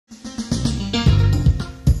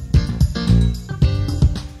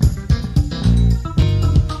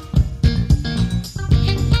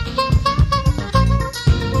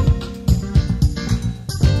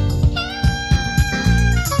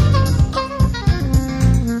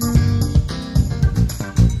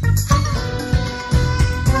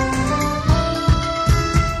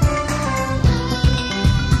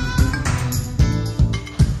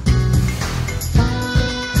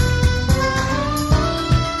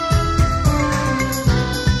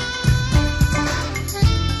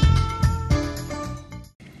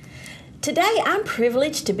today I'm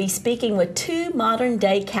privileged to be speaking with two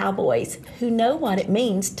modern-day cowboys who know what it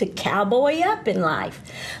means to cowboy up in life.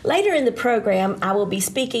 Later in the program, I will be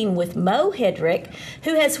speaking with Moe Headrick,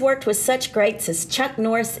 who has worked with such greats as Chuck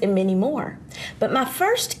Norris and many more. But my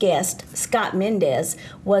first guest, Scott Mendes,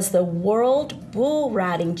 was the world bull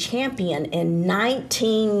riding champion in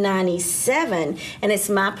 1997, and it's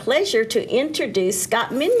my pleasure to introduce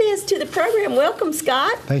Scott Mendes to the program. Welcome,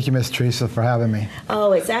 Scott. Thank you, Miss Theresa, for having me.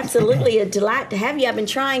 Oh, it's absolutely a delight to have you. I've been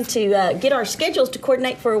trying to get our schedules to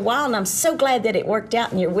coordinate for a while, and I'm so glad that it worked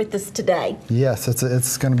out and you're with us today. Yes,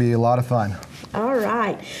 it's going to be a lot of fun. All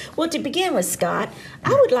right. Well, to begin with, Scott,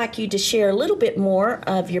 I would like you to share a little bit more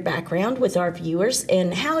of your background with our viewers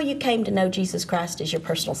and how you came to know Jesus Christ as your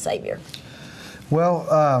personal Savior.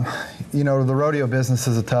 Well, you know, the rodeo business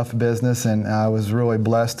is a tough business, and I was really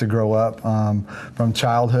blessed to grow up from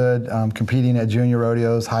childhood, competing at junior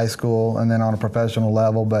rodeos, high school, and then on a professional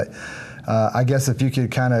level. But I guess if you could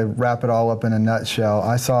kind of wrap it all up in a nutshell,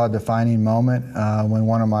 I saw a defining moment when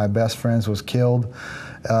one of my best friends was killed.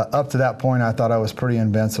 Up to that point, I thought I was pretty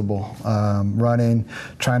invincible, running,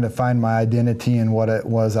 trying to find my identity in what it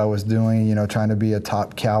was I was doing, you know, trying to be a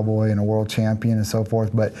top cowboy and a world champion and so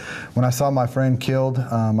forth. But when I saw my friend killed,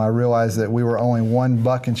 I realized that we were only one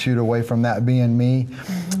buck and shoot away from that being me.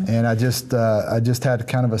 Mm-hmm. And I just had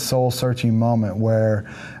kind of a soul-searching moment where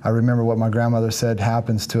I remember what my grandmother said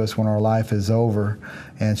happens to us when our life is over.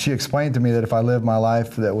 And she explained to me that if I lived my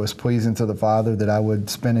life that was pleasing to the Father, that I would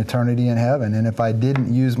spend eternity in heaven. And if I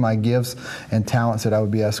didn't use my gifts and talents, that I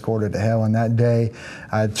would be escorted to hell. And that day,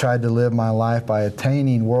 I tried to live my life by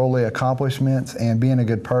attaining worldly accomplishments and being a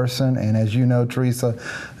good person. And as you know, Theresa,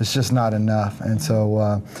 it's just not enough. And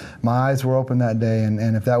so my eyes were open that day.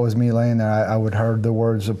 And if that was me laying there, I would heard the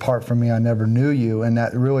words, "Apart from me, I never knew you." And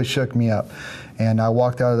that really shook me up. And I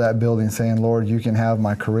walked out of that building saying, "Lord, you can have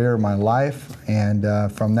my career, my life." And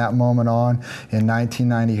from that moment on, in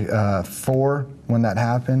 1994, when that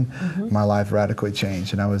happened, my life radically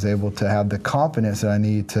changed. And I was able to have the confidence that I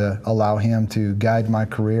need to allow Him to guide my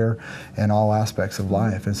career in all aspects of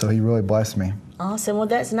life. And so He really blessed me. Awesome. Well,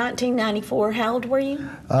 that's 1994. How old were you?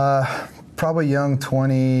 Probably young,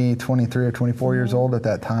 23 or 24 years old at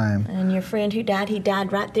that time. And your friend who died, he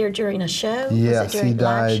died right there during a show? Yes, he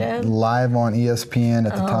died live on ESPN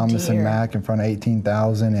at the Thomas and Mack in front of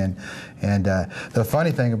 18,000. And the funny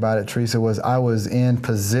thing about it, Theresa, was I was in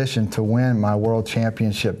position to win my world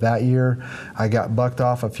championship that year. I got bucked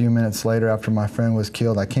off a few minutes later after my friend was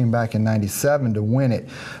killed. I came back in '97 to win it.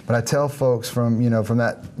 But I tell folks from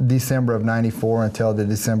that December of '94 until the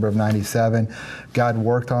December of '97, God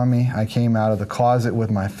worked on me. I came out of the closet with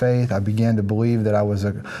my faith. I began to believe that I was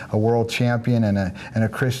a world champion and a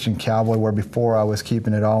Christian cowboy, where before I was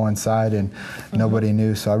keeping it all inside and nobody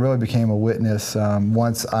knew. So I really became a witness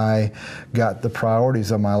once I got the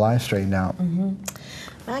priorities of my life straightened out.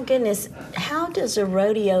 My goodness, how does a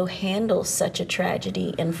rodeo handle such a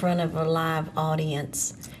tragedy in front of a live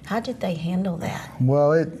audience? How did they handle that?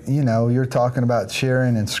 Well, you're talking about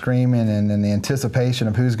cheering and screaming and the anticipation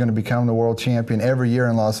of who's going to become the world champion. Every year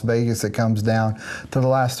in Las Vegas, it comes down to the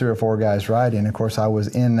last 3 or 4 guys riding. Of course, I was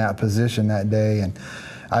in that position that day, and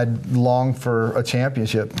I longed for a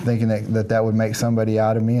championship, thinking that would make somebody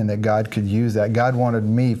out of me and that God could use that. God wanted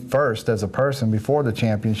me first as a person before the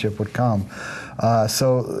championship would come.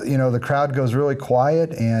 So, the crowd goes really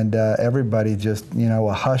quiet, and everybody just,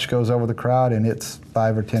 a hush goes over the crowd, and it's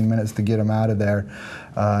 5 or 10 minutes to get them out of there.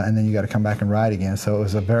 And then you got to come back and ride again. So it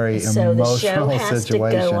was a very emotional the show has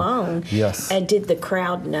situation. To go on. Yes. And did the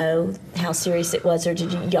crowd know how serious it was, or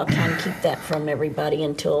did y'all kind of keep that from everybody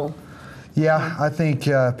until? Yeah, I think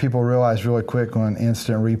people realized really quick on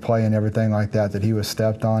instant replay and everything like that he was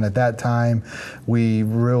stepped on. At that time,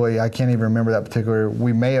 I can't even remember that particular,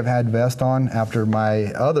 we may have had vest on after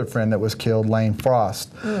my other friend that was killed, Lane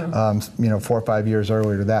Frost. 4 or 5 years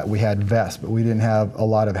earlier to that, we had vests, but we didn't have a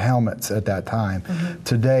lot of helmets at that time.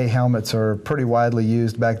 Today, helmets are pretty widely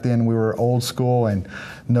used. Back then, we were old school, and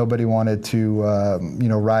nobody wanted to,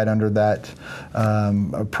 ride under that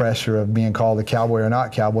pressure of being called a cowboy or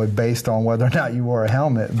not cowboy based on whether or not you wore a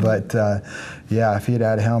helmet. But yeah, if he'd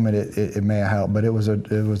had a helmet, it may have helped. But it was a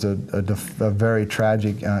very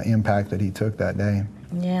tragic impact that he took that day.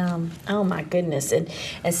 Yeah. Oh my goodness. And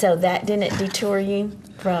so that didn't deter you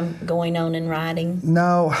from going on and riding?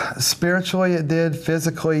 No, spiritually it did.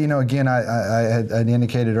 Physically, again, I had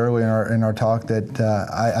indicated earlier in our talk that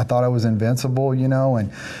I thought I was invincible,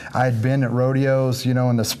 and I had been at rodeos,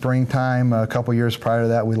 in the springtime. A couple years prior to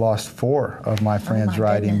that, we lost 4 of my friends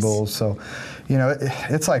riding bulls. So, you know,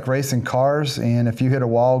 it's like racing cars, and if you hit a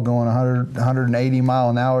wall going 100, 180 mile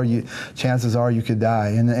an hour, chances are you could die.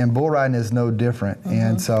 And bull riding is no different.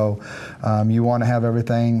 And so you want to have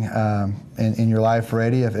everything in your life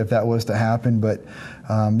ready if that was to happen. But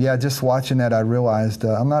yeah, just watching that, I realized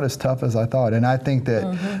I'm not as tough as I thought. And I think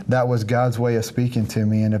that that was God's way of speaking to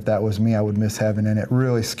me. And if that was me, I would miss heaven. And it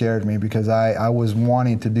really scared me because I was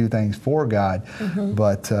wanting to do things for God.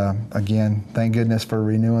 But again, thank goodness for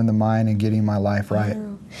renewing the mind and getting my life right.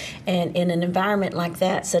 And in an environment like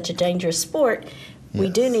that, such a dangerous sport, we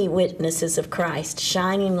do need witnesses of Christ,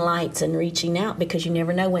 shining lights and reaching out, because you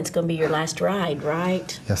never know when it's going to be your last ride,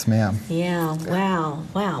 right? Yes, ma'am. Yeah,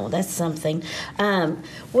 wow, that's something.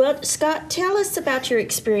 Well, Scott, tell us about your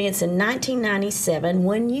experience in 1997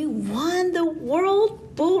 when you won the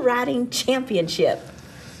World Bull Riding Championship.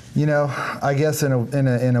 You know, I guess in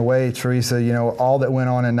a way, Theresa, you know, all that went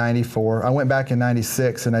on in '94. I went back in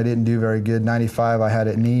 '96 and I didn't do very good. '95, I had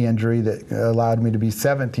a knee injury that allowed me to be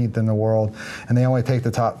 17th in the world, and they only take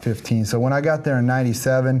the top 15. So when I got there in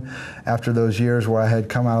 '97, after those years where I had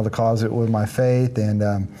come out of the closet with my faith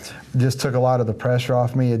and just took a lot of the pressure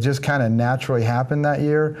off me, it just kind of naturally happened that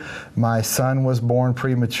year. My son was born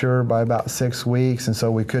premature by about 6 weeks, and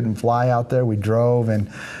so we couldn't fly out there. We drove, and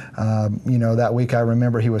you know, that week I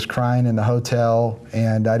remember he was crying in the hotel,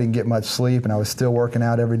 and I didn't get much sleep, and I was still working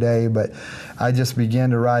out every day, but I just began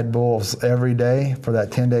to ride bulls every day for that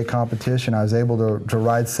 10-day competition. I was able to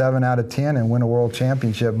ride 7 out of 10 and win a world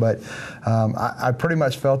championship, but I pretty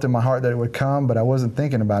much felt in my heart that it would come, but I wasn't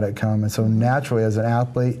thinking about it come, and so naturally as an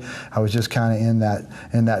athlete, I was just kind of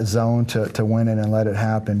in that zone to win it and let it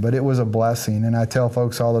happen. But it was a blessing, and I tell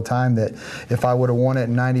folks all the time that if I would have won it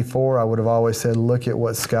in '94, I would have always said, look at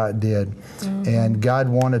what Scott did. And God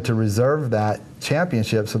wanted to reserve that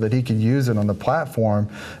championship so that he could use it on the platform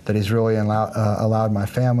that he's really allowed my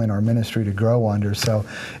family and our ministry to grow under. So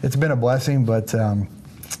it's been a blessing, but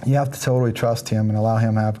you have to totally trust him and allow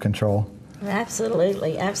him to have control.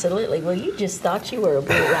 Absolutely, absolutely. Well, you just thought you were a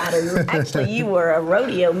bull rider. Actually, you were a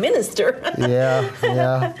rodeo minister.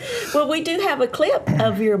 Yeah. Well, we do have a clip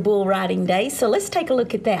of your bull riding days, so let's take a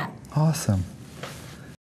look at that. Awesome.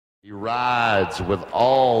 He rides with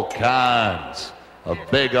all kinds of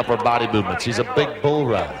big upper body movements. He's a big bull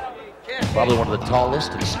rider. Probably one of the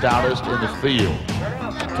tallest and stoutest in the field.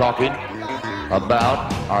 I'm talking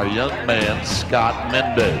about our young man, Scott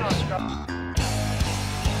Mendes.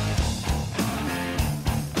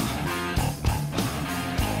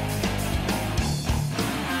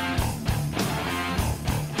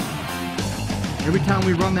 Every time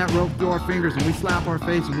we run that rope through our fingers and we slap our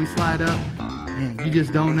face and we slide up, man, you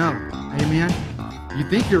just don't know. Amen? You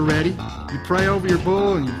think you're ready. You pray over your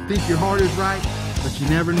bull and you think your heart is right, but you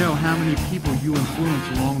never know how many people you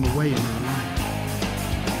influence along the way in your life.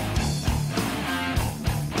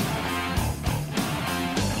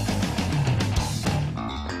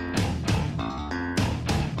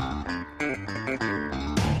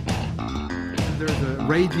 There's a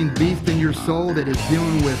raging beast in your soul that is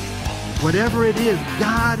dealing with whatever it is.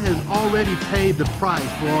 God has already paid the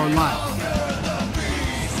price for our life.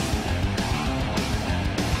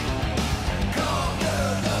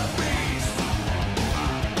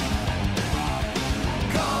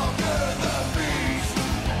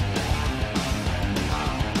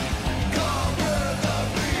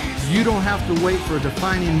 You don't have to wait for a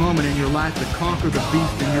defining moment in your life to conquer the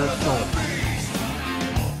beast in your soul.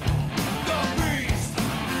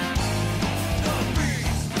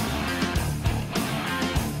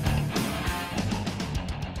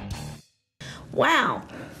 Wow.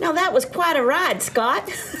 Now that was quite a ride, Scott.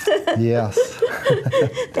 Yes.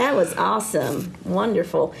 That was awesome.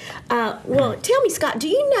 Wonderful. Well, tell me, Scott, do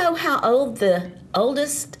you know how old the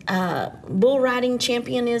oldest bull riding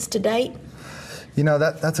champion is to date? You know,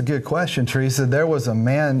 that's a good question, Theresa. There was a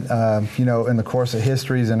man, you know, in the course of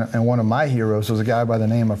histories, and one of my heroes was a guy by the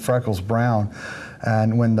name of Freckles Brown.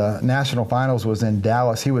 And when the national finals was in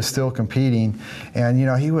Dallas, he was still competing. And, you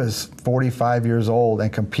know, he was 45 years old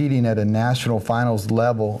and competing at a national finals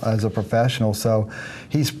level as a professional. So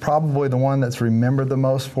he's probably the one that's remembered the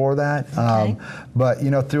most for that. Okay. But,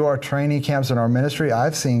 you know, through our training camps and our ministry,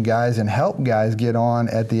 I've seen guys and helped guys get on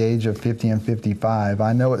at the age of 50 and 55.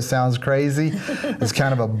 I know it sounds crazy. It's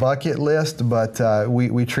kind of a bucket list, but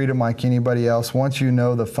we treat them like anybody else. Once you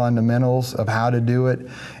know the fundamentals of how to do it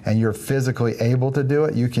and you're physically able to do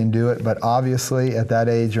it, you can do it. But obviously, at that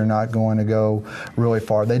age, you're not going to go really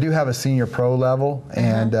far. They do have a senior pro level,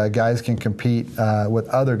 and guys can compete with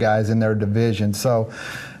other guys in their division. So,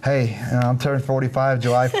 hey, I'm turning 45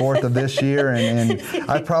 July 4th of this year, and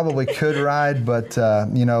I probably could ride, but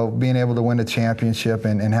being able to win a championship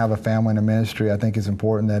and have a family in a ministry, I think is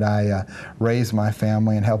important that I raise my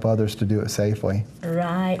family and help others to do it safely.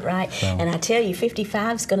 Right. So. And I tell you,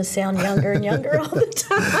 55 is going to sound younger and younger all the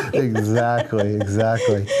time. Exactly.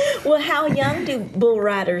 Well, how young do bull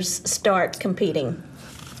riders start competing?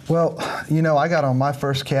 Well, I got on my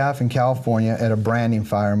first calf in California at a branding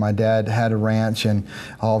fire. My dad had a ranch, and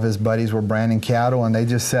all of his buddies were branding cattle, and they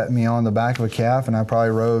just set me on the back of a calf, and I probably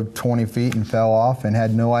rode 20 feet and fell off and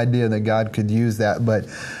had no idea that God could use that. But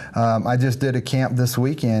I just did a camp this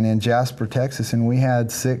weekend in Jasper, Texas, and we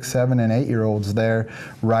had 6, 7, and 8-year-olds there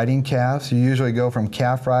riding calves. You usually go from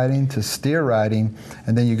calf riding to steer riding,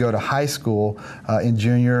 and then you go to high school in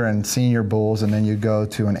junior and senior bulls, and then you go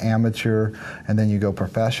to an amateur, and then you go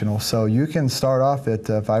professional. So you can start off at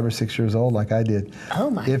 5 or 6 years old like I did. Oh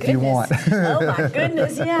my if goodness. you want. Oh my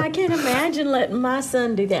goodness. Yeah, I can't imagine letting my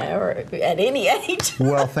son do that or at any age.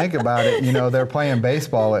 Well, think about it. They're playing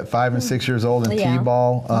baseball at 5 and 6 years old and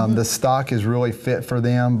T-ball. The stock is really fit for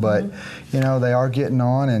them, but they are getting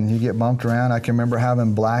on and you get bumped around. I can remember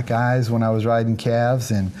having black eyes when I was riding calves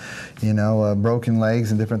and broken legs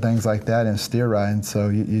and different things like that in steer riding. So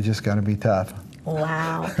you just got to be tough.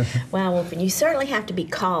 Wow. Well, you certainly have to be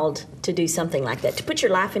called to do something like that. To put your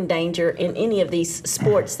life in danger in any of these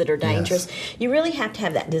sports that are dangerous, you really have to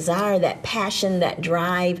have that desire, that passion, that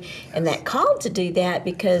drive, and that call to do that,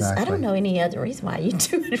 because I don't know any other reason why you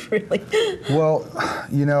do it, really. Well,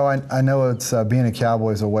 I know it's being a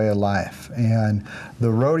cowboy is a way of life, and the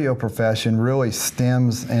rodeo profession really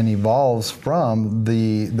stems and evolves from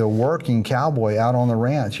the working cowboy out on the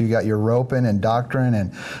ranch. You got your roping and doctoring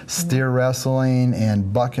and steer wrestling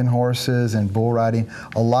and bucking horses and bull riding.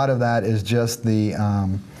 A lot of that is just the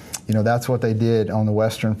that's what they did on the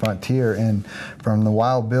Western frontier. And from the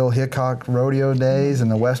Wild Bill Hickok rodeo days and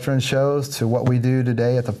the Western shows to what we do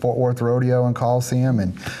today at the Fort Worth Rodeo and Coliseum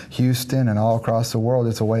and Houston and all across the world,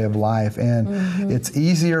 it's a way of life. And it's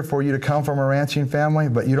easier for you to come from a ranching family,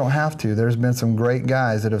 but you don't have to. There's been some great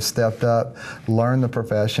guys that have stepped up, learned the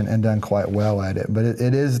profession, and done quite well at it. But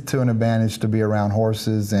it is to an advantage to be around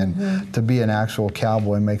horses, and to be an actual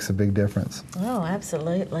cowboy makes a big difference. Oh,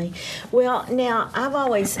 absolutely. Well, now, I've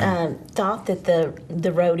always thought that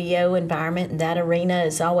the rodeo environment and that arena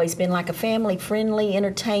has always been like a family-friendly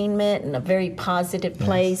entertainment and a very positive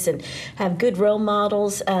place, and have good role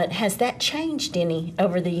models. Has that changed any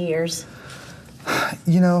over the years?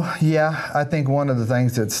 Yeah, I think one of the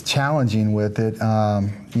things that's challenging with it,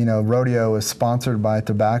 rodeo is sponsored by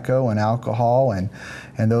tobacco and alcohol, and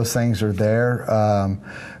those things are there.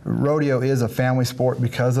 Rodeo is a family sport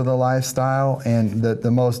because of the lifestyle, and the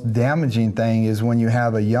most damaging thing is when you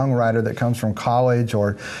have a young rider that comes from college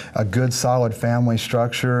or a good solid family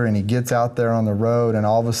structure, and he gets out there on the road, and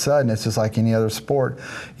all of a sudden it's just like any other sport.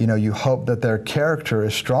 You hope that their character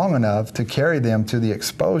is strong enough to carry them to the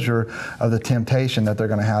exposure of the temptation that they're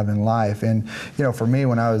going to have in life. And for me,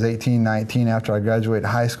 when I was 18, 19, after I graduated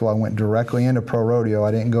high school, I went directly into pro rodeo. I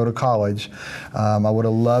didn't go to college. I would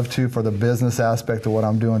have loved to for the business aspect of what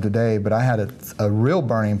I'm doing today, but I had a real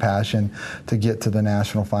burning passion to get to the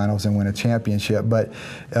national finals and win a championship. But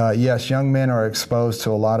yes, young men are exposed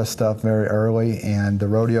to a lot of stuff very early, and the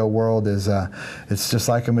rodeo world is it's just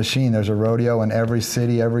like a machine. There's a rodeo in every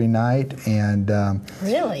city every night, and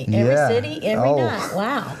really, every city every night.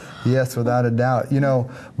 Wow. Yes, without a doubt.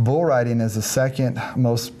 Bull riding is the second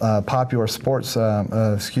most popular sports,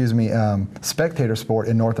 spectator sport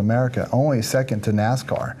in North America, only second to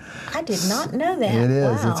NASCAR. I did not know that. It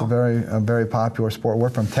is. Wow. It's a very popular sport.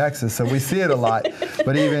 We're from Texas, so we see it a lot.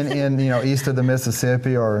 But even in east of the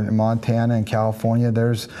Mississippi or in Montana and California,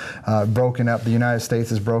 there's broken up. The United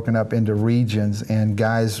States is broken up into regions, and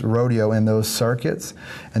guys rodeo in those circuits,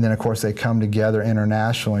 and then of course they come together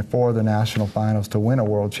internationally for the national finals to win a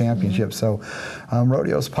world championship. So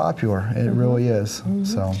rodeo's popular. It really is.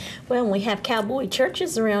 So. Well, we have cowboy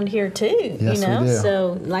churches around here too. Yes, we do.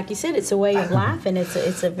 So like you said, it's a way of life, and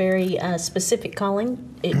it's a very specific calling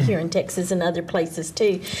here in Texas and other places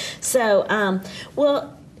too. So,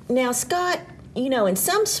 well, now Scott, in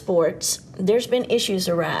some sports there's been issues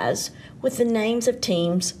arise with the names of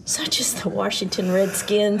teams such as the Washington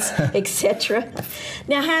Redskins, etc.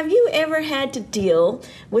 Now, have you ever had to deal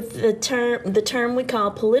with the term we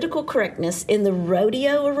call political correctness in the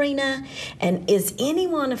rodeo arena? And is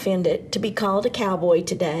anyone offended to be called a cowboy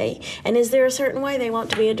today? And is there a certain way they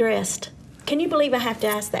want to be addressed? Can you believe I have to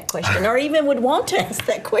ask that question, or even would want to ask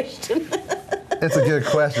that question? It's a good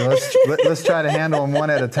question. Let's try to handle them one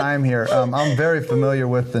at a time here. I'm very familiar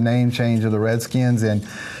with the name change of the Redskins, and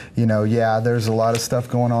yeah, there's a lot of stuff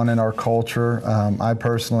going on in our culture. I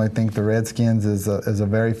personally think the Redskins is a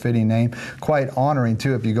very fitting name, quite honoring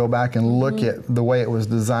too. If you go back and look at the way it was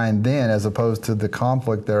designed then, as opposed to the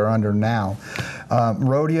conflict they're under now.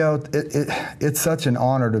 Rodeo, it's such an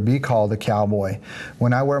honor to be called a cowboy.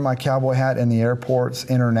 When I wear my cowboy hat in the airports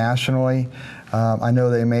internationally, I know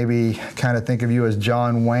they maybe kind of think of you as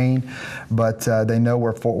John Wayne, but they know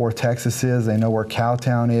where Fort Worth, Texas is. They know where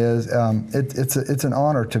Cowtown is. It's an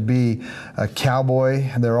honor to be a cowboy.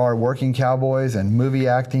 There are working cowboys and movie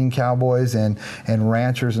acting cowboys and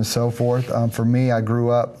ranchers and so forth. For me, I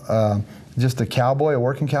grew up just a cowboy, a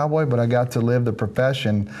working cowboy, but I got to live the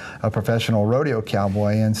profession, a professional rodeo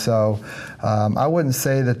cowboy. And so I wouldn't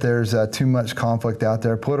say that there's too much conflict out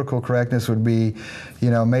there. Political correctness would be,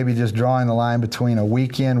 maybe just drawing the line between a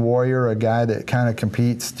weekend warrior, a guy that kind of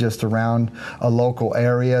competes just around a local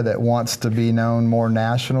area that wants to be known more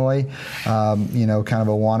nationally, kind of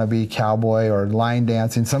a wannabe cowboy, or line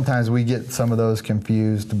dancing. Sometimes we get some of those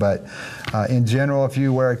confused, but in general, if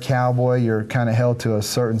you wear a cowboy, you're kind of held to a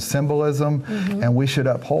certain symbolism, and we should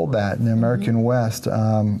uphold that in the American West.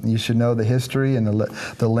 You should know the history and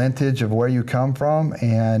the lineage of where you come from,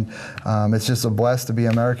 and it's just a blessed to be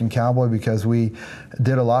an American cowboy, because we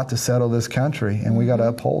did a lot to settle this country, and we got to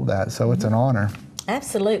uphold that. So it's an honor.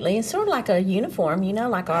 Absolutely. It's sort of like a uniform,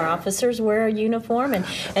 like our officers wear a uniform, and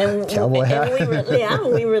cowboy hat.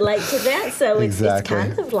 we relate to that. So Exactly. it's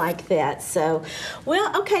kind of like that. So,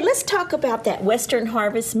 well, okay, let's talk about that Western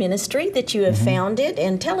Harvest Ministry that you have founded,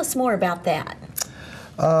 and tell us more about that.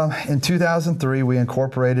 In 2003, we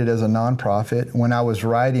incorporated as a nonprofit. When I was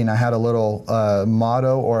writing, I had a little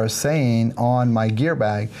motto or a saying on my gear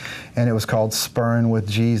bag, and it was called Spurring with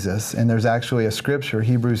Jesus. And there's actually a scripture,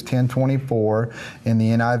 Hebrews 10:24 in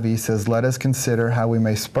the NIV says, "Let us consider how we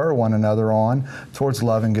may spur one another on towards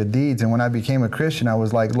love and good deeds." And when I became a Christian, I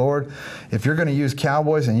was like, Lord, if you're going to use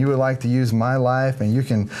cowboys and you would like to use my life and you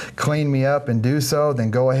can clean me up and do so, then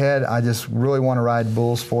go ahead. I just really want to ride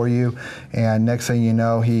bulls for you. And next thing you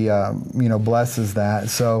know, he blesses that.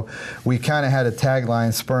 So we kind of had a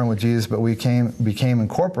tagline, Spurring with Jesus, but we became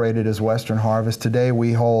incorporated as Western Harvest. Today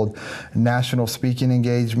we hold national speaking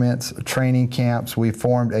engagements, training camps. We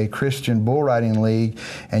formed a Christian bull riding league,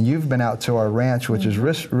 and you've been out to our ranch, which is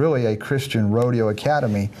really a Christian rodeo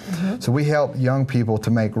academy. So we help young people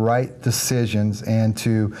to make right decisions, and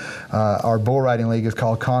to our bull riding league is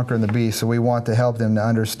called Conquering the Beast. So we want to help them to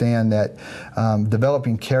understand that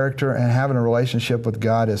developing character and having a relationship with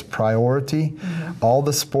God is priority. All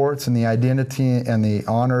the sports and the identity and the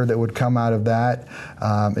honor that would come out of that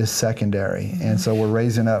is secondary. And so we're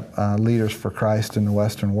raising up leaders for Christ in the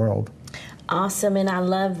Western world. Awesome, and I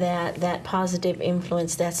love that positive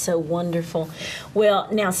influence. That's so wonderful. Well,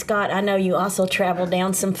 now, Scott, I know you also travel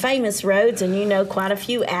down some famous roads, and you know quite a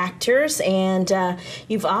few actors, and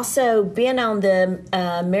you've also been on the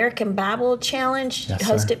American Bible Challenge,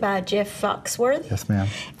 hosted by Jeff Foxworthy. Yes, ma'am.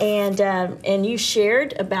 And you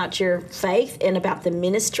shared about your faith and about the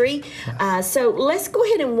ministry. So let's go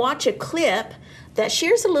ahead and watch a clip that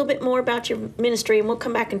shares a little bit more about your ministry, and we'll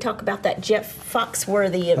come back and talk about that Jeff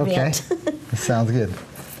Foxworthy event. Okay, sounds good.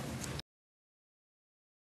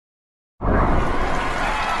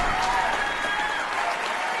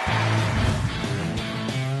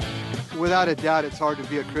 Without a doubt, it's hard to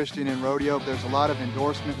be a Christian in rodeo. There's a lot of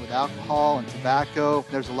endorsement with alcohol and tobacco.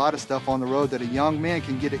 There's a lot of stuff on the road that a young man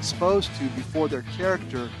can get exposed to before their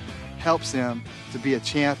character helps them to be a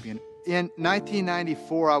champion. In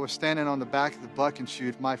 1994, I was standing on the back of the buck and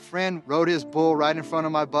shoot. My friend rode his bull right in front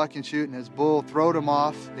of my buck and shoot, and his bull throwed him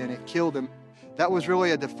off, and it killed him. That was really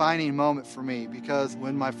a defining moment for me, because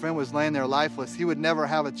when my friend was laying there lifeless, he would never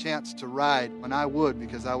have a chance to ride, and I would,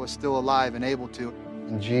 because I was still alive and able to.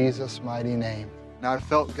 In Jesus' mighty name. Now, I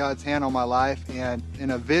felt God's hand on my life, and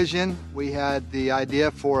in a vision, we had the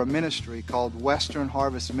idea for a ministry called Western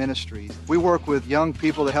Harvest Ministries. We work with young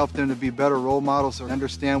people to help them to be better role models or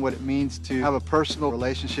understand what it means to have a personal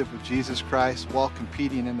relationship with Jesus Christ while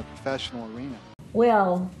competing in the professional arena.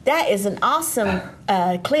 Well, that is an awesome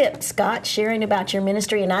clip, Scott, sharing about your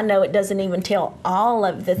ministry. And I know it doesn't even tell all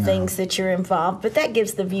of the things that you're involved, but that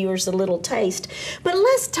gives the viewers a little taste. But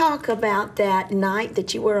let's talk about that night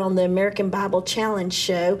that you were on the American Bible Challenge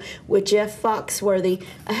show with Jeff Foxworthy.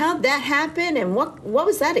 How'd that happen, and what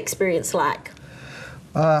was that experience like?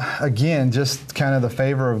 Again, just kind of the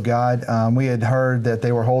favor of God. We had heard that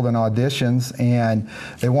they were holding auditions, and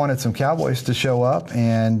they wanted some Cowboys to show up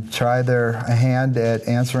and try their hand at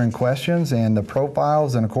answering questions and the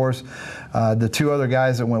profiles. And of course, the two other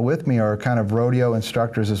guys that went with me are kind of rodeo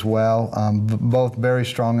instructors as well, both very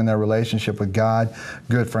strong in their relationship with God,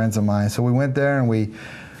 good friends of mine. So we went there and we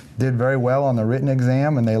did very well on the written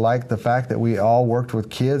exam, and they liked the fact that we all worked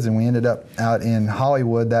with kids, and we ended up out in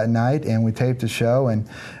Hollywood that night, and we taped a show, and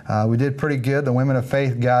we did pretty good. The Women of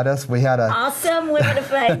Faith got us. We had a awesome Women of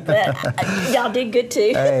Faith. Y'all did good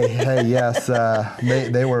too. hey, yes,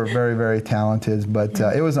 they were very, very talented, but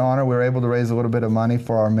it was an honor. We were able to raise a little bit of money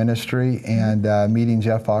for our ministry, and meeting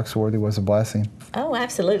Jeff Foxworthy was a blessing. Oh,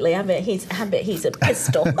 absolutely. I bet he's a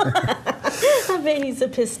pistol. I bet he's a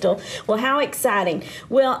pistol. Well, how exciting.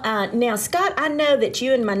 Well, now, Scott, I know that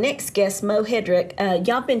you and my next guest, Moe Headrick,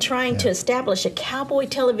 y'all been trying to establish a Cowboy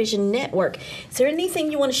television network. Is there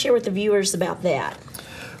anything you want to share with the viewers about that?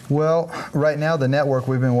 Well, right now, the network,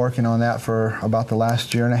 we've been working on that for about the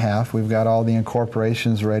last year and a half. We've got all the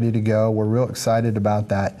incorporations ready to go. We're real excited about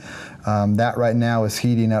that. That right now is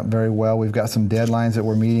heating up very well. We've got some deadlines that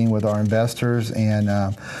we're meeting with our investors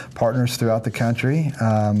and partners throughout the country.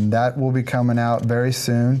 That will be coming out very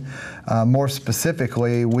soon. More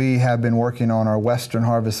specifically, we have been working on our Western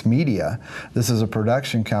Harvest Media. This is a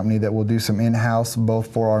production company that will do some in-house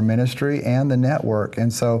both for our ministry and the network.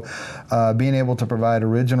 And so being able to provide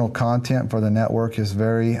original content for the network is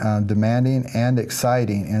very demanding and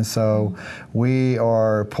exciting. And so we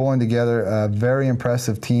are pulling together a very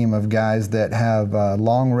impressive team of guys that have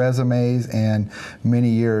long resumes and many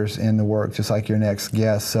years in the work, just like your next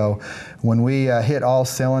guest. So when we hit all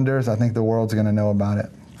cylinders, I think the world's going to know about it.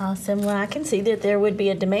 Awesome. Well, I can see that there would be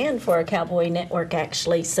a demand for a Cowboy network,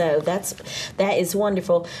 actually. So that is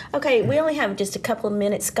wonderful. Okay, we only have just a couple of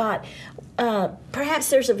minutes, Scott. Perhaps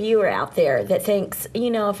there's a viewer out there that thinks, you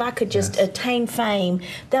know, if I could just attain fame,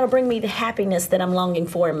 that'll bring me the happiness that I'm longing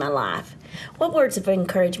for in my life. What words of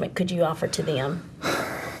encouragement could you offer to them?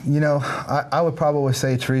 You know, I would probably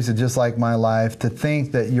say, Theresa, just like my life, to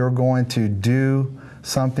think that you're going to do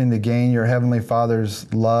something to gain your Heavenly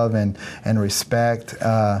Father's love and respect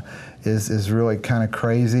is really kind of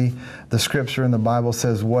crazy. The scripture in the Bible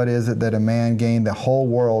says, what is it that a man gained the whole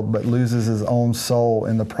world but loses his own soul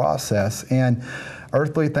in the process? And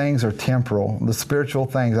earthly things are temporal. The spiritual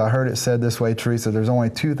things, I heard it said this way, Theresa, there's only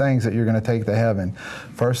two things that you're going to take to heaven.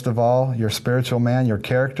 First of all, your spiritual man, your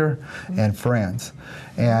character, and friends.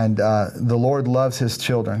 And the Lord loves His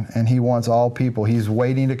children, and He wants all people. He's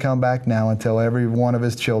waiting to come back now until every one of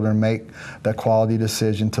His children make that quality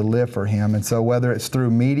decision to live for Him. And so whether it's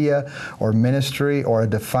through media or ministry or a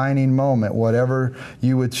defining moment, whatever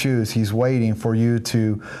you would choose, He's waiting for you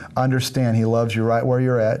to understand He loves you right where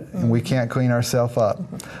you're at, and we can't clean ourselves up.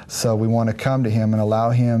 So we want to come to Him and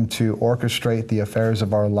allow Him to orchestrate the affairs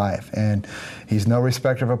of our life. And He's no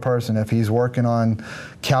respecter of a person. If He's working on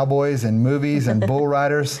cowboys and movies and bull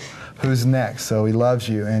riders, who's next? So He loves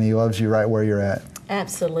you, and He loves you right where you're at.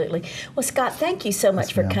 Absolutely. Well, Scott, thank you so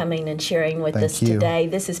much for coming and sharing with us today.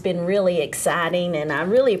 This has been really exciting, and I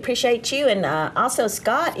really appreciate you. And also,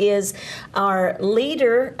 Scott is our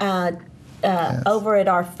leader over at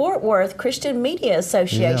our Fort Worth Christian Media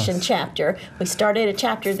Association chapter. We started a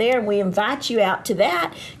chapter there, and we invite you out to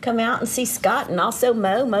that. Come out and see Scott, and also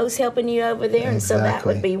Moe. Moe's helping you over there, and so that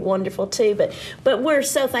would be wonderful too. But we're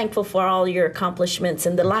so thankful for all your accomplishments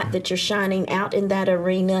and the light that you're shining out in that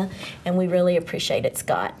arena, and we really appreciate it,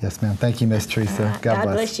 Scott. Yes, ma'am. Thank you, Miss Theresa. Right. God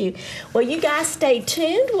bless you. Well, you guys stay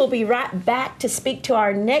tuned. We'll be right back to speak to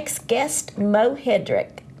our next guest, Moe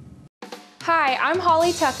Headrick. Hi, I'm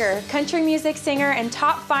Holly Tucker, country music singer and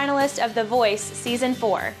top finalist of The Voice Season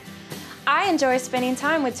 4. I enjoy spending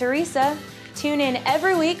time with Theresa. Tune in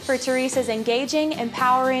every week for Theresa's engaging,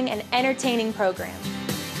 empowering, and entertaining program.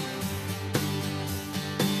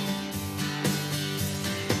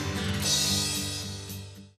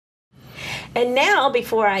 And now,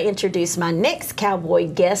 before I introduce my next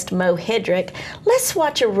Cowboy guest, Moe Headrick, let's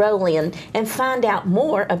watch a roll-in and find out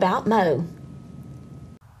more about Moe.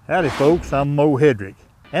 Howdy folks, I'm Moe Headrick,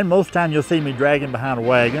 and most time you'll see me dragging behind a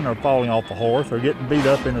wagon or falling off a horse or getting beat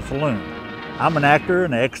up in a saloon. I'm an actor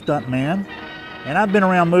and an ex-stunt man, and I've been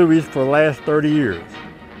around movies for the last 30 years.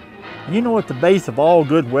 And you know at the base of all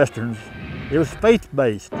good westerns, it was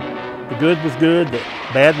faith-based. The good was good, the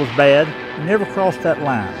bad was bad, you never crossed that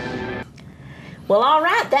line. Well, all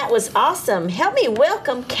right, that was awesome. Help me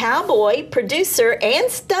welcome Cowboy, producer, and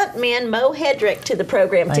stuntman Moe Headrick to the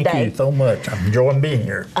program today. Thank you so much. I'm enjoying being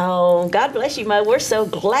here. Oh, God bless you, Moe. We're so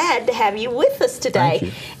glad to have you with us today. Thank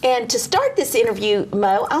you. And to start this interview,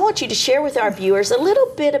 Moe, I want you to share with our viewers a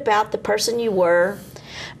little bit about the person you were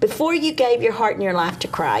before you gave your heart and your life to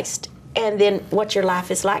Christ, and then what your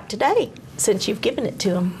life is like today since you've given it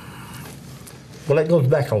to Him. Well, that goes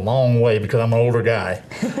back a long way because I'm an older guy.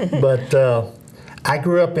 But I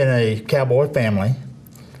grew up in a cowboy family,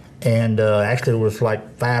 and actually it was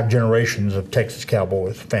like 5 generations of Texas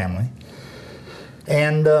Cowboys family.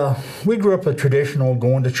 And we grew up a traditional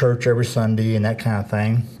going to church every Sunday and that kind of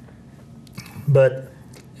thing. But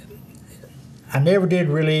I never did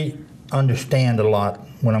really understand a lot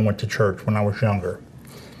when I went to church when I was younger.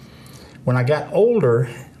 When I got older,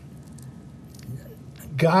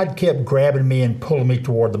 God kept grabbing me and pulling me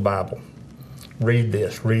toward the Bible. Read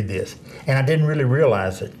this, read this. And I didn't really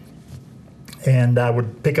realize it. And I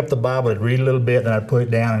would pick up the Bible, I'd read a little bit, and I'd put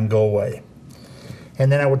it down and go away.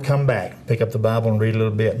 And then I would come back, pick up the Bible and read a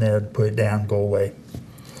little bit, and then I'd put it down and go away.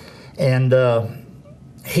 And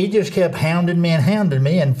he just kept hounding me,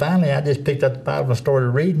 and finally I just picked up the Bible and started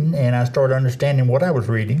reading, and I started understanding what I was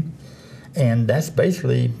reading. And that's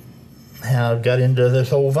basically how I got into this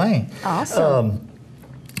whole thing. Awesome.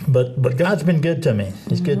 But God's been good to me.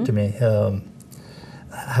 He's good to me.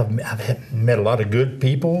 I've met a lot of good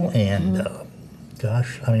people, and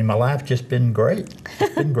gosh, I mean, my life's just been great.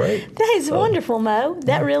 It's been great. That is wonderful, Moe.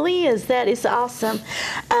 That really is. That is awesome.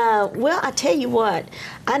 Well, I tell you what,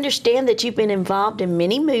 I understand that you've been involved in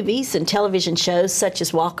many movies and television shows such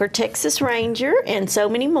as Walker, Texas Ranger, and so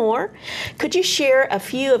many more. Could you share a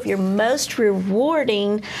few of your most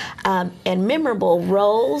rewarding and memorable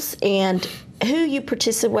roles, and who you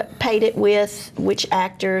participated with, which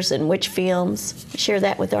actors and which films? Share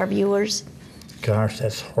that with our viewers. Gosh,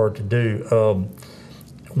 that's hard to do.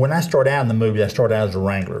 When I started out in the movie, I started out as a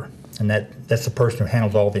wrangler, and that's the person who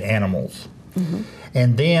handles all the animals.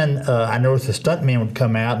 And then I noticed the stuntmen would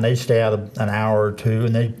come out, and they'd stay out an hour or two,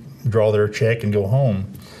 and they'd draw their check and go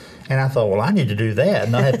home. And I thought, well, I need to do that,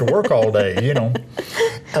 and I have to work all day, you know.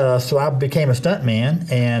 So I became a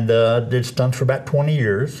stuntman and did stunts for about 20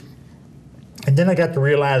 years. And then I got to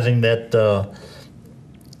realizing that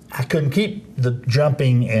I couldn't keep the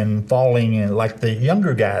jumping and falling and like the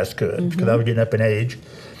younger guys could, because I was getting up in age.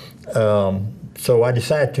 So I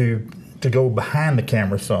decided to go behind the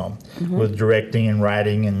camera some with directing and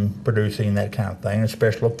writing and producing and that kind of thing, and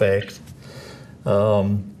special effects.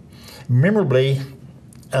 Memorably,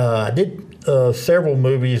 I did several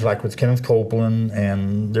movies like with Kenneth Copeland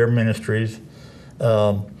and their ministries,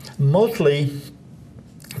 mostly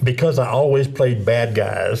because I always played bad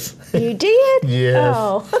guys. You did? Yes.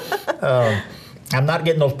 Oh. I'm not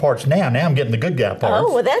getting those parts now. Now I'm getting the good guy parts.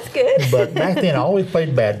 Oh, well, that's good. But back then I always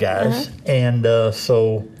played bad guys. And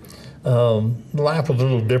so life was a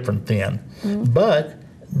little different then. But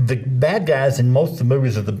the bad guys in most of the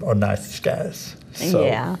movies are the nicest guys. So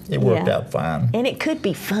it worked out fine. And it could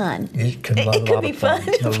be fun. It could be fun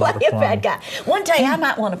to play a bad guy. One day I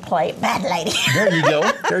might want to play a bad lady. There you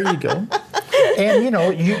go. There you go. And, you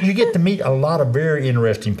know, you get to meet a lot of very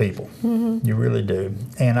interesting people. You really do.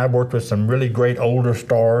 And I've worked with some really great older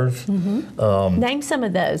stars. Name some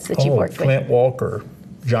of those that you've worked with. Clint Walker,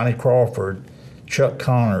 Johnny Crawford, Chuck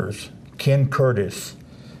Connors, Ken Curtis,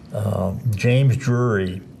 James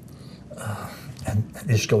Drury, and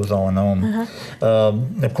this goes on and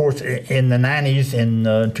on. Of course, in the 90s and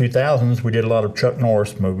 2000s, we did a lot of Chuck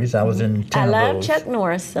Norris movies. I was in 10 of those. I love Chuck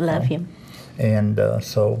Norris. I love him. And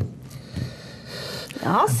so...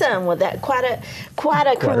 Awesome. Well, that quite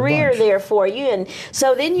a career there for you. And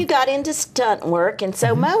so then you got into stunt work. And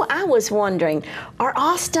so, Moe, I was wondering, are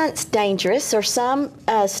all stunts dangerous, or some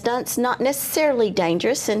stunts not necessarily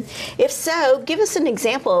dangerous? And if so, give us an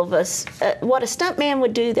example of what a stuntman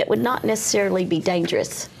would do that would not necessarily be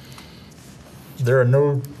dangerous. There are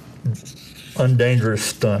no undangerous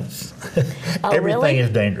stunts. Everything is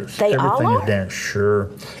dangerous. Everything is dangerous. Sure.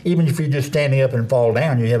 Even if you're just standing up and fall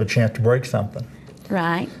down, you have a chance to break something.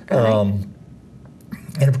 Right. And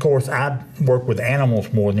of course, I work with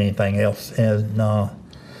animals more than anything else, and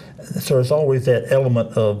so there's always that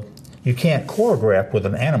element of you can't choreograph with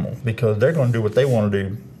an animal because they're going to do what they want to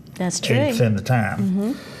do. That's true. 80% of the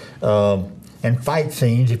time. And fight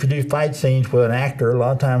scenes. If you do fight scenes with an actor, a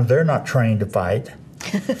lot of times they're not trained to fight.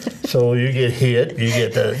 So you get hit, you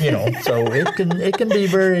get the, you know, so it can be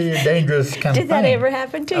very dangerous kind of thing. Did that ever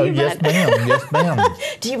happen to you? Yes, ma'am. Yes, ma'am.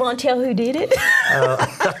 Do you want to tell who did it?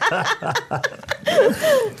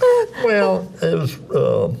 Well, it was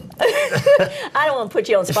I don't want to put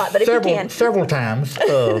you on the spot, but if you can. several times.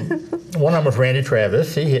 One of them was Randy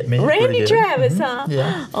Travis. He hit me. Randy Travis, huh?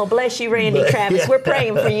 Yeah. Oh, bless you, Randy Travis. Yeah. We're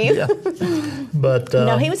praying for you. Yeah. But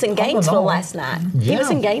no, he was in Gainesville last night. Yeah. He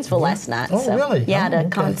was in Gainesville last night. Oh, so, really? Yeah, at a okay.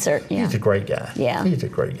 concert. Yeah. He's a great guy. Yeah. He's a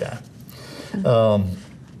great guy.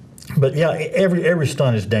 But yeah, every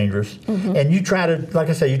stunt is dangerous, and you try to, like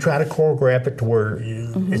I say, you try to choreograph it to where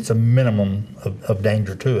it's a minimum of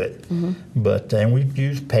danger to it. But and we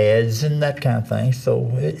use pads and that kind of thing, so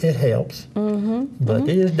it helps. But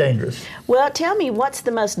it is dangerous. Well, tell me, what's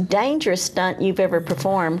the most dangerous stunt you've ever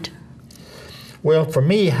performed? Well, for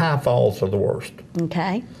me, high falls are the worst.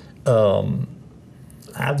 Okay.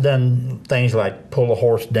 I've done things like pull a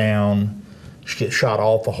horse down, get shot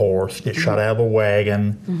off a horse, get shot out of a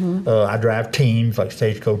wagon. I drive teams like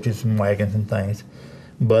stagecoaches and wagons and things.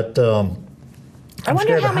 But I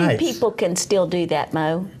wonder how many people can still do that,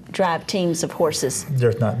 Mo? Drive teams of horses.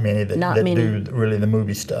 There's not many that do really the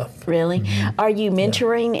movie stuff. Really? Are you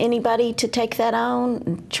mentoring anybody to take that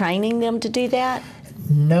on, training them to do that?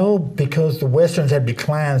 No, because the Westerns have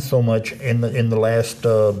declined so much in the last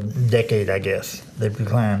decade, I guess. They've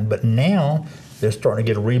declined. But now they're starting to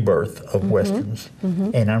get a rebirth of Westerns,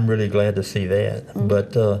 and I'm really glad to see that.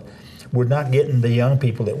 But we're not getting the young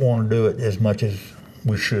people that want to do it as much as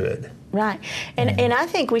we should. Right. And I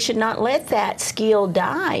think we should not let that skill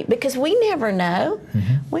die, because we never know.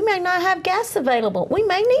 We may not have gas available. We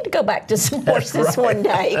may need to go back to some horses one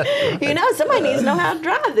day. You know, somebody needs to know how to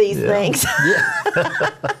drive these things.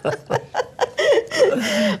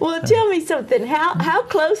 Well, tell me something. How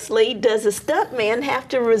closely does a stuntman have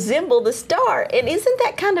to resemble the star? And isn't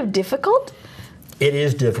that kind of difficult? It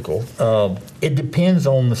is difficult. It depends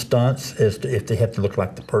on the stunts as to if they have to look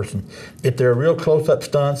like the person. If they're real close-up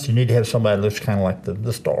stunts, you need to have somebody that looks kind of like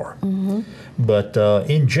the star. But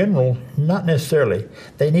in general, not necessarily.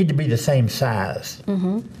 They need to be the same size,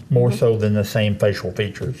 more so than the same facial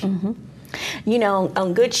features. You know,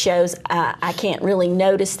 on good shows, I can't really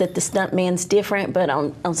notice that the stuntman's different, but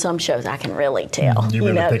on some shows, I can really tell. You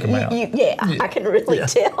really pick them out. I can really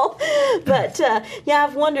tell. But yeah,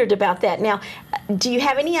 I've wondered about that. Now, do you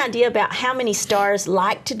have any idea about how many stars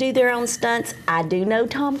like to do their own stunts? I do know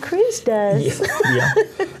Tom Cruise does. Yeah.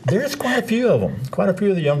 There's quite a few of them. Quite a few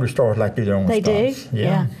of the younger stars like to do their own stunts. They do?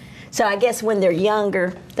 Yeah. So I guess when they're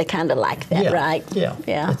younger, they kind of like that, right? Yeah.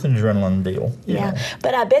 Yeah. It's an adrenaline deal. Yeah.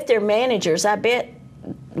 But I bet their managers,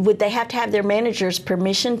 would they have to have their manager's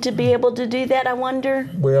permission to be able to do that, I wonder?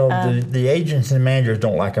 Well, the agents and managers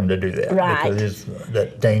don't like them to do that. Right. Because there's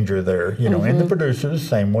that danger there, you know. And the producers, the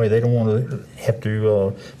same way. They don't want to have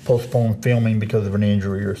to postpone filming because of an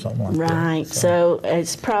injury or something like that. Right. So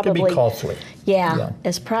it's probably... It could be costly. Yeah,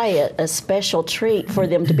 it's probably a special treat for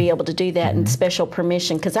them to be able to do that and special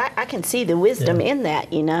permission, because I can see the wisdom in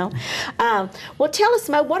that, you know. Well, tell us,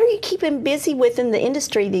 Mo, what are you keeping busy with in the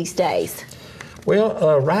industry these days?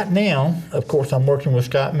 Well, right now, of course, I'm working with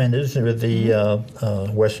Scott Mendes with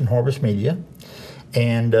the Western Harvest Media,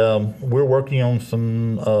 and we're working on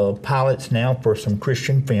some pilots now for some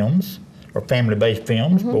Christian films, or family-based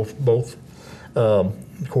films, both.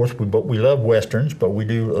 Of course, we love Westerns, but we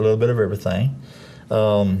do a little bit of everything.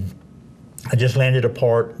 I just landed a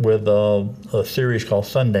part with a series called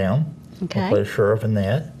Sundown. Okay. I play a sheriff in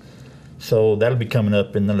that. So that'll be coming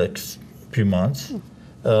up in the next few months.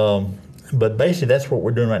 But basically, that's what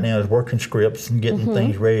we're doing right now, is working scripts and getting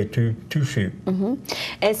things ready to shoot.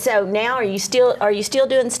 And so now, are you still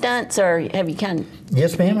doing stunts, or have you kind of?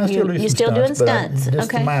 Yes, ma'am. I still do some You're still stunts, doing stunts,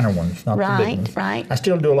 just the minor ones, not the big ones. Right. I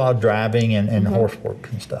still do a lot of driving and horse work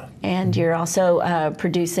and stuff. And you're also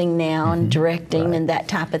producing now and directing and that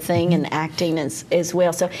type of thing, and acting as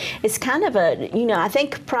well. So it's kind of I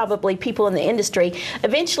think probably people in the industry,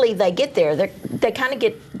 eventually they get there. They kind of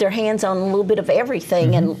get their hands on a little bit of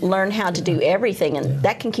everything and learn how to do everything, and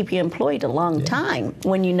that can keep you employed a long time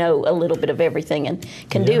when you know a little bit of everything and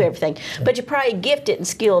can do everything. But you're probably gifted and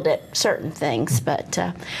skilled at certain things. But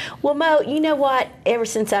well, Mo, you know what? Ever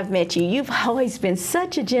since I've met you, you've always been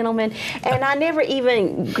such a gentleman, and I never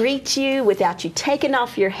even greet you without you taking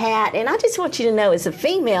off your hat. And I just want you to know, as a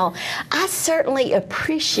female, I certainly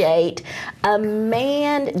appreciate a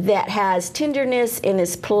man that has tenderness and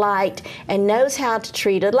is polite and knows how to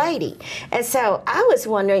treat a lady. And so I was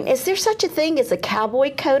wondering, is there such a thing as a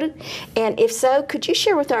cowboy code? And if so, could you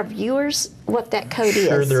share with our viewers what that code is?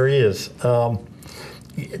 Sure, there is.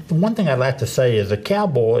 The one thing I'd like to say is a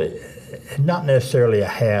cowboy, not necessarily a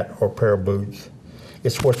hat or a pair of boots.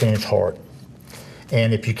 It's what's in his heart.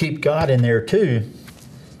 And if you keep God in there too,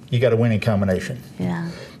 you got a winning combination. Yeah.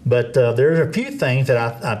 But there's a few things that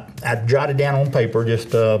I jotted down on paper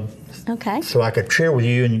just Okay. so I could share with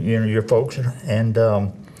you and your folks. And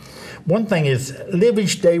one thing is live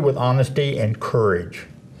each day with honesty and courage.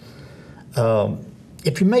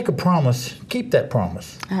 If you make a promise, keep that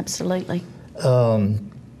promise. Absolutely.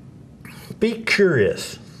 Be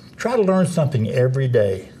curious. Try to learn something every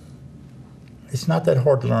day. It's not that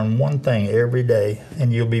hard to learn one thing every day,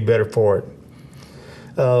 and you'll be better for it.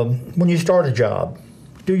 When you start a job,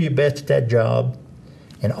 do your best at that job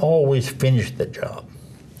and always finish the job.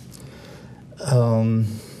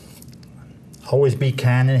 Always be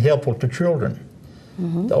kind and helpful to children,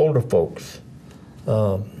 the older folks,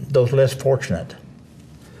 those less fortunate,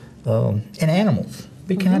 and animals.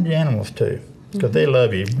 Be kind to animals too, because they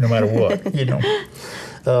love you no matter what, you know.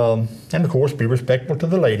 And of course, be respectful to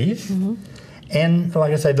the ladies. And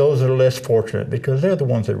like I say, those are less fortunate because they're the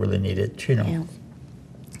ones that really need it, you know.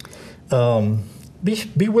 Yeah.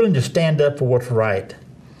 Be willing to stand up for what's right,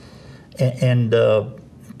 and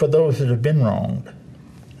for those that have been wronged.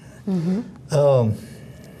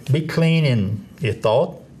 Be clean in your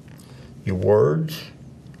thought, your words,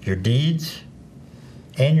 your deeds,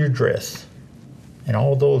 and your dress. And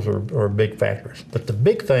all those are big factors. But the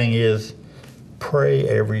big thing is pray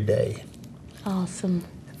every day. Awesome.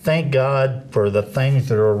 Thank God for the things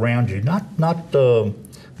that are around you, not the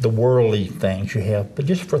worldly things you have, but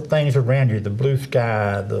just for things around you, the blue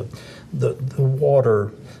sky, the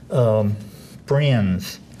water,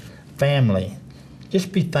 friends, family.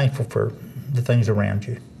 Just be thankful for the things around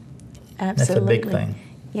you. Absolutely. That's a big thing.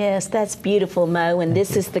 Yes, that's beautiful, Mo. And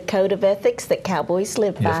this is the code of ethics that Cowboys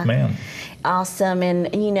live by. Yes, ma'am. Awesome.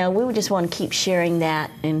 And, you know, we just want to keep sharing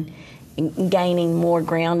that and gaining more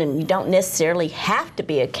ground. And you don't necessarily have to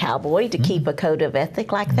be a cowboy to keep a code of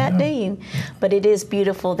ethic like that, do you? But it is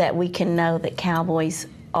beautiful that we can know that Cowboys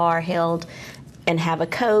are held and have a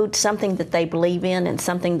code, something that they believe in and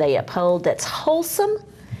something they uphold that's wholesome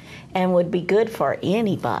and would be good for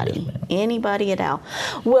anybody, anybody at all.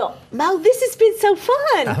 Well, Mo, this has been so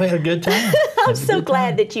fun. I've had a good time. I'm so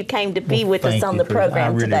glad that you came to be with us on the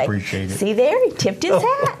program today. I really appreciate it. See there, he tipped his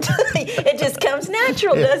hat. It just comes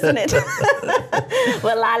natural, doesn't it?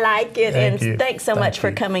 Well, I like it, and thanks so much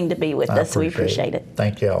for coming to be with us. We appreciate it.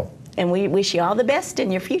 Thank y'all. And we wish you all the best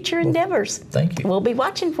in your future endeavors. Thank you. We'll be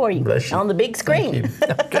watching for you, on the big screen.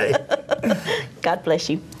 Okay. God bless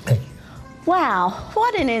you. Thank you. Wow,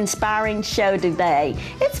 what an inspiring show today.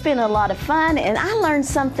 It's been a lot of fun, and I learned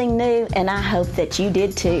something new, and I hope that you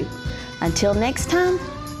did too. Until next time,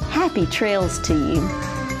 happy trails to you.